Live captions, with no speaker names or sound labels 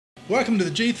Welcome to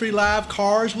the G3 Live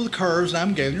Cars with Curves.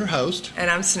 I'm Gayland, your host. And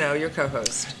I'm Snow, your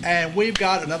co-host. And we've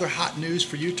got another hot news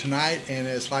for you tonight, and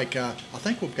it's like, I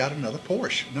think we've got another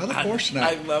Porsche. Another Porsche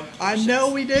tonight. I love Porsches. I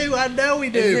know we do. I know we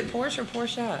do. Is it Porsche or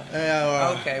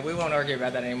Porsche? Okay, we won't argue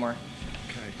about that anymore.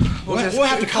 Okay. We'll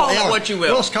have to call it what you will.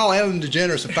 We'll just call Ellen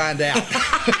DeGeneres and find out.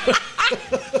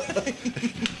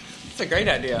 It's a great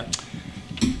idea.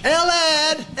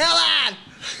 Ellen!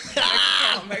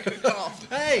 Make a call.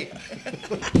 Hey!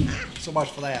 So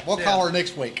much for that. We'll call her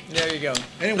next week. There you go.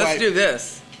 Anyway, let's do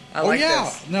this. I like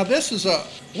this. Now this is a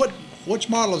which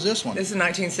model is this one? This is a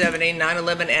 1970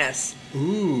 911S.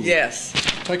 Ooh. Yes.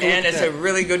 Take a look and at it's that. a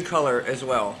really good color as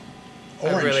well.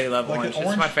 Orange. I really love Like orange. an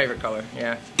It's my favorite color.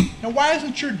 Yeah. Now why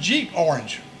isn't your Jeep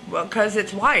orange? Well, because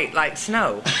it's white like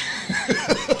snow.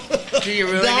 Do you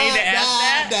really need to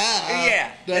ask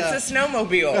that? Yeah. It's a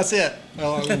snowmobile. That's it.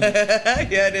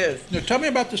 Yeah, it is. Now, tell me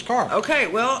about this car. Okay,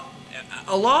 well,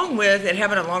 along with it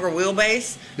having a longer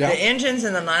wheelbase, the engines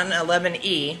in the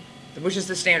 911E, which is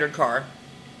the standard car,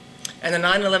 and the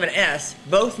 911S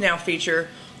both now feature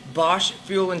Bosch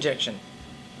fuel injection.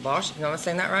 Bosch? Am I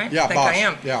saying that right? Yeah, I think Bosch. I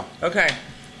am. Yeah. Okay.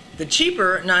 The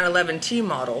cheaper 911T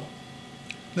model.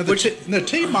 Now, the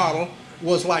T model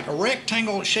was like a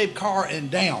rectangle-shaped car and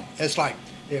down. It's like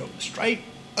straight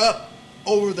up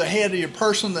over the head of your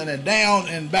person, and then down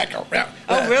and back around.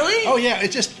 Oh, really? Oh, yeah.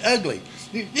 It's just ugly.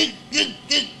 I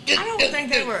don't think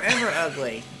they were ever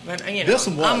ugly, but you know, This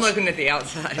one was. I'm looking at the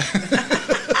outside.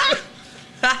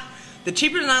 The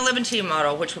cheaper 911T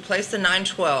model, which replaced the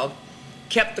 912,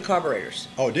 kept the carburetors.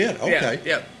 Oh, it did? Okay.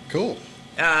 Yeah. Cool.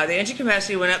 The engine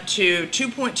capacity went up to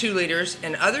 2.2 liters,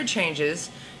 and other changes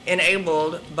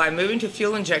enabled by moving to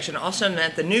fuel injection also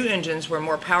meant the new engines were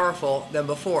more powerful than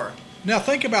before. Now,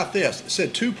 think about this. It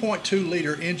said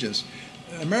 2.2-liter engines.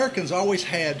 Americans always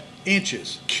had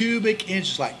inches, cubic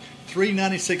inches, like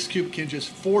 396 cubic inches,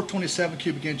 427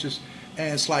 cubic inches,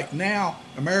 and it's like now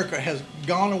America has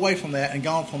gone away from that and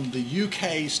gone from the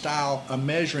UK style of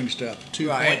measuring stuff,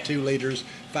 2.2 liters,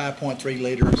 5.3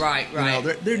 liters. Right. You know,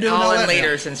 they're doing all that in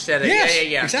liters now. instead of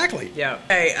yeah, exactly. Yeah.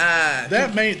 Hey,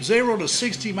 that means 0 to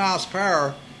 60 miles per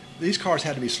hour. These cars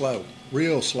had to be slow,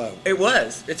 real slow. It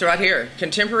was. It's right here.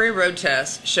 Contemporary road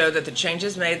tests show that the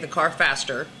changes made the car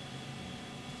faster.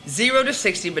 0 to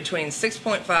 60 between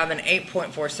 6.5 and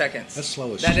 8.4 seconds. That's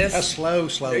slow as That is. That's slow. You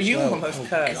slow. almost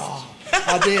cussed. God.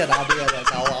 I did.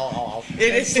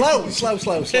 It is slow. It is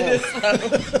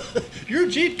slow. Your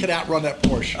Jeep could outrun that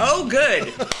Porsche. Oh,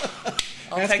 good.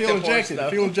 I'll That's take fuel the Porsche, injected. though.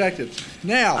 Fuel injected.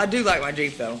 Now, I do like my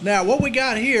Jeep, though. Now, what we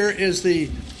got here is the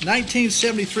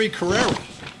 1973 Carrera.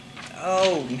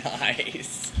 Oh,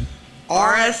 nice.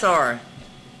 RSR.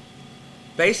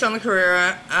 Based on the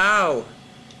Carrera. Oh.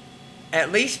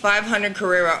 At least 500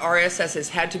 Carrera RSSs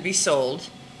had to be sold.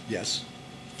 Yes.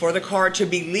 For the car to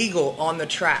be legal on the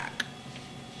track.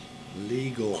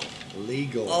 Legal.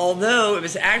 Although it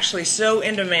was actually so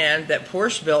in demand that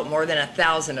Porsche built more than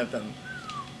 1,000 of them.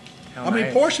 I mean,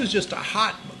 Porsche was just a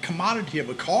hot commodity of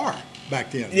a car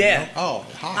back then. Yeah. You know? Oh,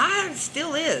 hot. It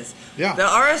still is. Yeah. The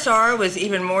RSR was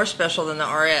even more special than the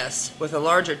RS, with a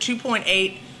larger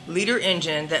 2.8-liter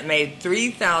engine that made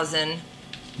 3,000...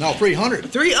 No,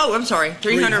 300.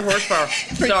 300 horsepower.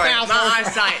 Sorry, my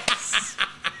eyesight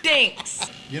stinks.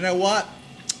 You know what?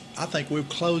 I think we've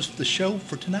closed the show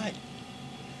for tonight.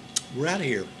 We're out of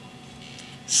here.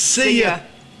 See ya.